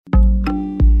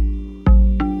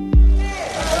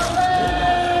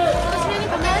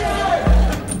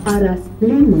Paras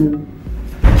 5.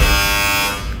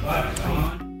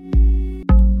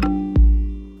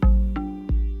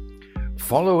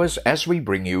 Follow us as we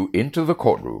bring you into the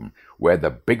courtroom where the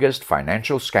biggest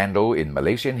financial scandal in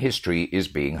Malaysian history is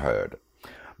being heard.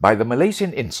 By the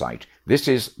Malaysian Insight, this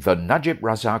is the Najib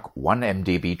Razak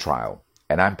 1MDB trial,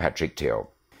 and I'm Patrick Teo.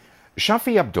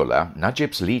 Shafee Abdullah,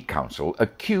 Najib's lead counsel,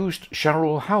 accused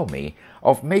Shahrol Halmi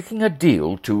of making a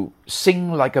deal to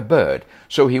sing like a bird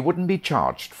so he wouldn't be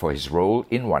charged for his role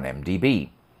in 1MDB.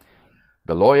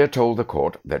 The lawyer told the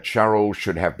court that Shahrol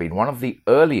should have been one of the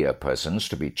earlier persons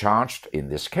to be charged in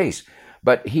this case,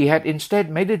 but he had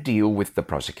instead made a deal with the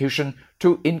prosecution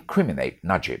to incriminate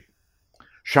Najib.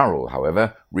 Shahrol,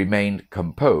 however, remained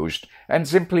composed and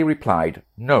simply replied,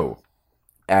 "No,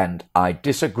 and I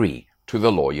disagree," to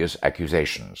the lawyer's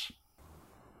accusations.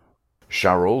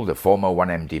 Shahrol, the former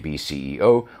 1MDB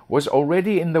CEO, was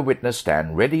already in the witness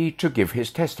stand ready to give his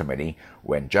testimony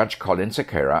when Judge Colin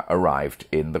Sekera arrived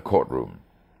in the courtroom.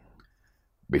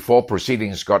 Before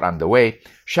proceedings got underway,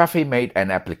 Shafee made an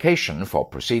application for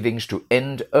proceedings to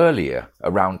end earlier,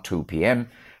 around 2 p.m.,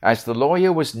 as the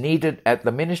lawyer was needed at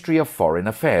the Ministry of Foreign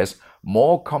Affairs,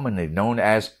 more commonly known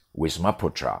as Wisma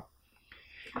Putra.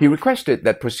 He requested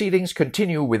that proceedings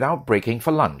continue without breaking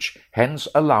for lunch, hence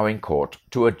allowing court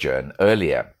to adjourn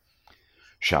earlier.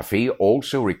 Shafee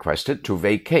also requested to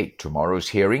vacate tomorrow's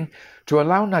hearing to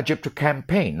allow Najib to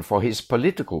campaign for his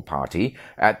political party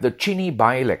at the Chini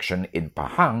by-election in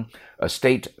Pahang, a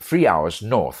state 3 hours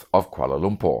north of Kuala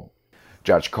Lumpur.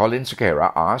 Judge Colin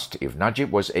Sekera asked if Najib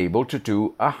was able to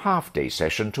do a half-day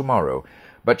session tomorrow,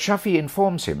 but Shafee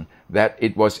informs him that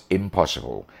it was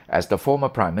impossible, as the former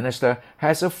Prime Minister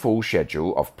has a full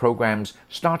schedule of programs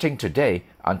starting today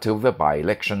until the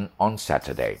by-election on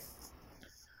Saturday.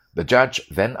 The judge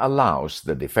then allows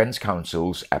the defense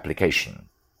counsel's application.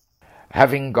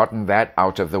 Having gotten that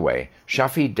out of the way,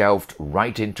 Shafee delved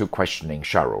right into questioning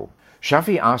Shahrol.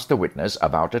 Shafee asked the witness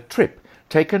about a trip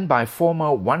taken by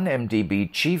former 1MDB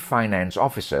Chief Finance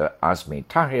Officer Azmi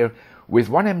Tahir with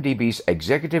 1MDB's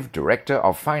Executive Director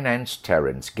of Finance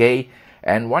Terence Gay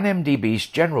and 1MDB's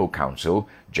General Counsel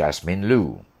Jasmine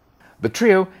Liu. The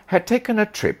trio had taken a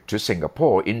trip to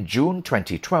Singapore in June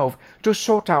 2012 to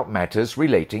sort out matters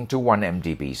relating to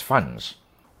 1MDB's funds.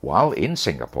 While in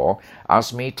Singapore,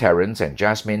 Azmi, Terence and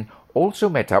Jasmine also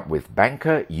met up with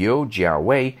banker Yeo Jia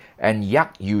Wei and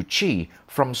Yak Yu Chi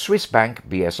from Swiss bank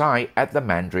BSI at the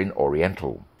Mandarin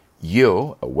Oriental.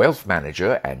 Yeo, a wealth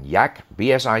manager, and Yak,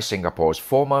 BSI Singapore's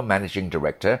former managing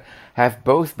director, have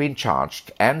both been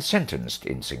charged and sentenced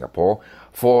in Singapore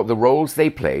for the roles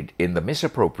they played in the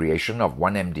misappropriation of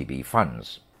 1MDB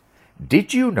funds.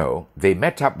 "Did you know they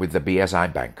met up with the BSI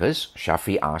bankers?"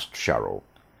 Shafee asked Shahrol.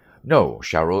 "No,"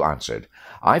 Shahrol answered.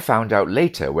 "I found out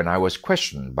later when I was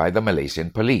questioned by the Malaysian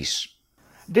police."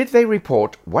 "Did they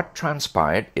report what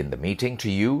transpired in the meeting to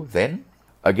you then?"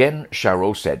 Again,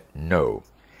 Shahrol said no.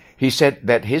 He said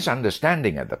that his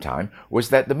understanding at the time was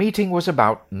that the meeting was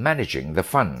about managing the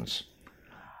funds.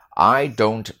 "I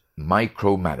don't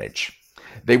micromanage.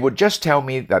 They would just tell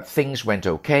me that things went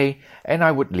okay and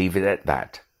I would leave it at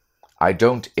that. I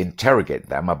don't interrogate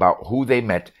them about who they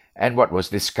met and what was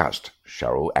discussed,"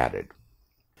 Shahrol added.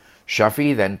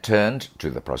 Shafee then turned to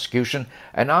the prosecution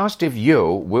and asked if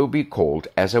Yeo will be called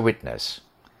as a witness.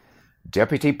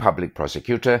 Deputy Public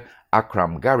Prosecutor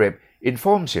Akram Garib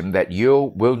informs him that Yeo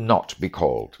will not be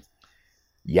called.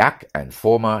 Yak and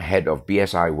former head of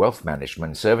BSI Wealth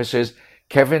Management Services,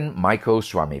 Kevin Michael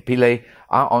Swamipillai,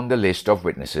 are on the list of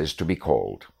witnesses to be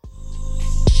called.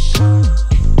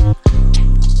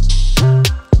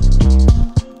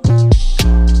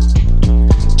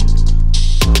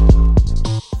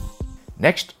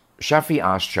 Next, Shafee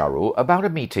asked Shahrol about a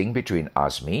meeting between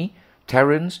Azmi,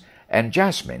 Terence and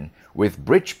Jasmine with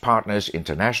Bridge Partners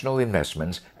International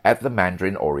Investments at the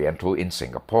Mandarin Oriental in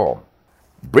Singapore.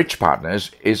 Bridge Partners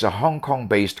is a Hong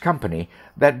Kong-based company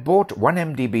that bought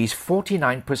 1MDB's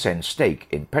 49% stake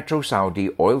in Petro-Saudi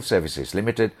Oil Services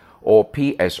Limited, or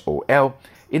PSOL,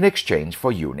 in exchange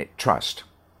for unit trust.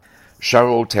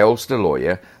 Shahrol tells the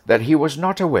lawyer that he was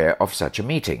not aware of such a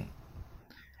meeting.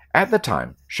 At the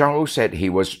time, Shahrol said he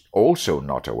was also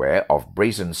not aware of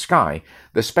Brazen Sky,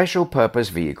 the special-purpose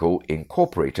vehicle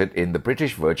incorporated in the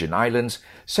British Virgin Islands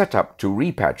set up to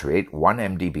repatriate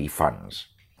 1MDB funds.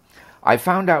 "I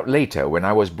found out later when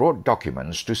I was brought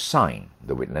documents to sign,"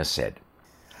 the witness said.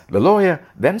 The lawyer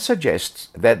then suggests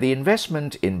that the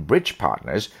investment in Bridge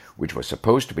Partners, which was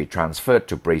supposed to be transferred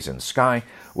to Brazen Sky,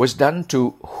 was done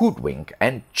to hoodwink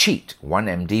and cheat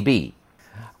 1MDB.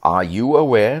 "Are you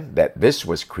aware that this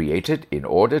was created in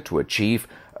order to achieve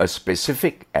a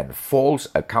specific and false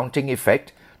accounting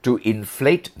effect to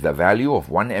inflate the value of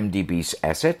 1MDB's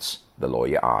assets? The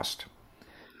lawyer asked.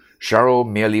 Shahrol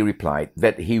merely replied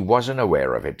that he wasn't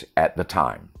aware of it at the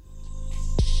time.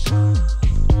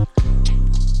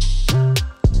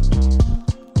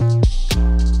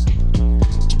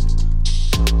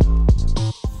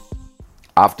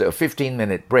 After a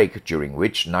 15-minute break, during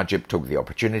which Najib took the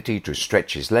opportunity to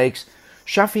stretch his legs,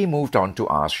 Shafee moved on to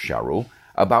ask Shahrol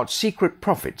about secret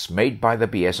profits made by the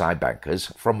BSI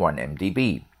bankers from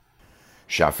 1MDB.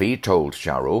 Shafee told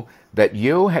Shahrol that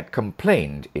Yeo had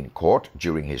complained in court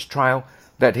during his trial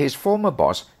that his former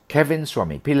boss, Kevin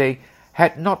Swamipillai,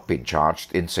 had not been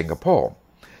charged in Singapore,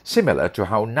 similar to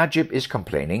how Najib is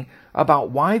complaining about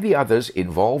why the others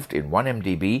involved in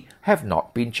 1MDB have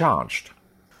not been charged.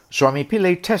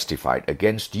 Swamipillai testified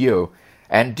against Yeo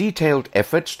and detailed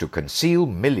efforts to conceal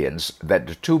millions that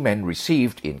the two men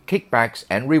received in kickbacks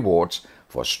and rewards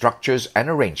for structures and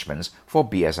arrangements for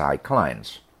BSI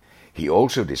clients. He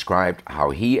also described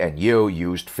how he and Yeo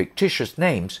used fictitious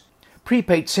names,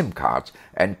 prepaid SIM cards,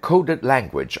 and coded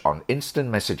language on instant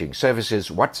messaging services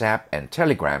WhatsApp and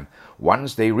Telegram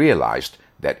once they realized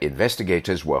that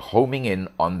investigators were homing in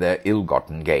on their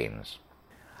ill-gotten gains.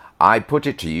 "I put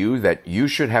it to you that you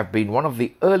should have been one of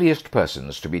the earliest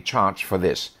persons to be charged for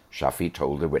this," Shafee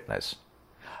told the witness.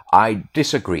 "I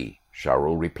disagree,"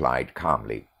 Shahrol replied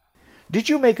calmly. "Did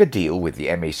you make a deal with the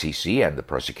MACC and the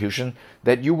prosecution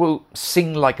that you will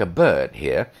sing like a bird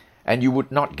here and you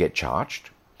would not get charged?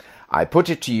 I put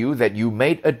it to you that you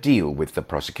made a deal with the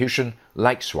prosecution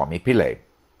like Swamipillai."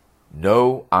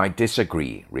 "No, I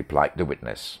disagree," replied the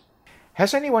witness.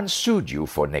 "Has anyone sued you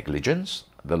for negligence?"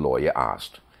 the lawyer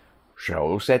asked.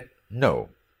 Shahrol said no.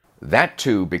 "That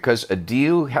too because a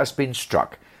deal has been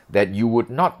struck that you would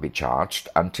not be charged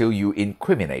until you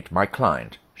incriminate my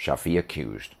client," Shafee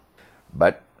accused.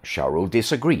 But Shahrol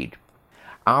disagreed.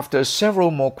 After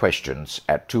several more questions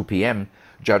at 2 p.m.,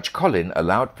 Judge Collin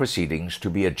allowed proceedings to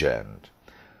be adjourned.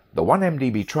 The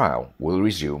 1MDB trial will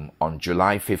resume on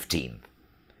July 15th.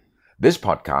 This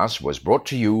podcast was brought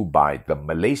to you by the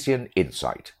Malaysian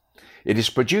Insight. It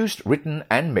is produced, written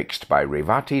and mixed by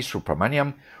Revati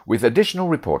Supramaniam with additional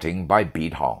reporting by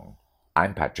Beat Hong.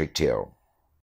 I'm Patrick Teo.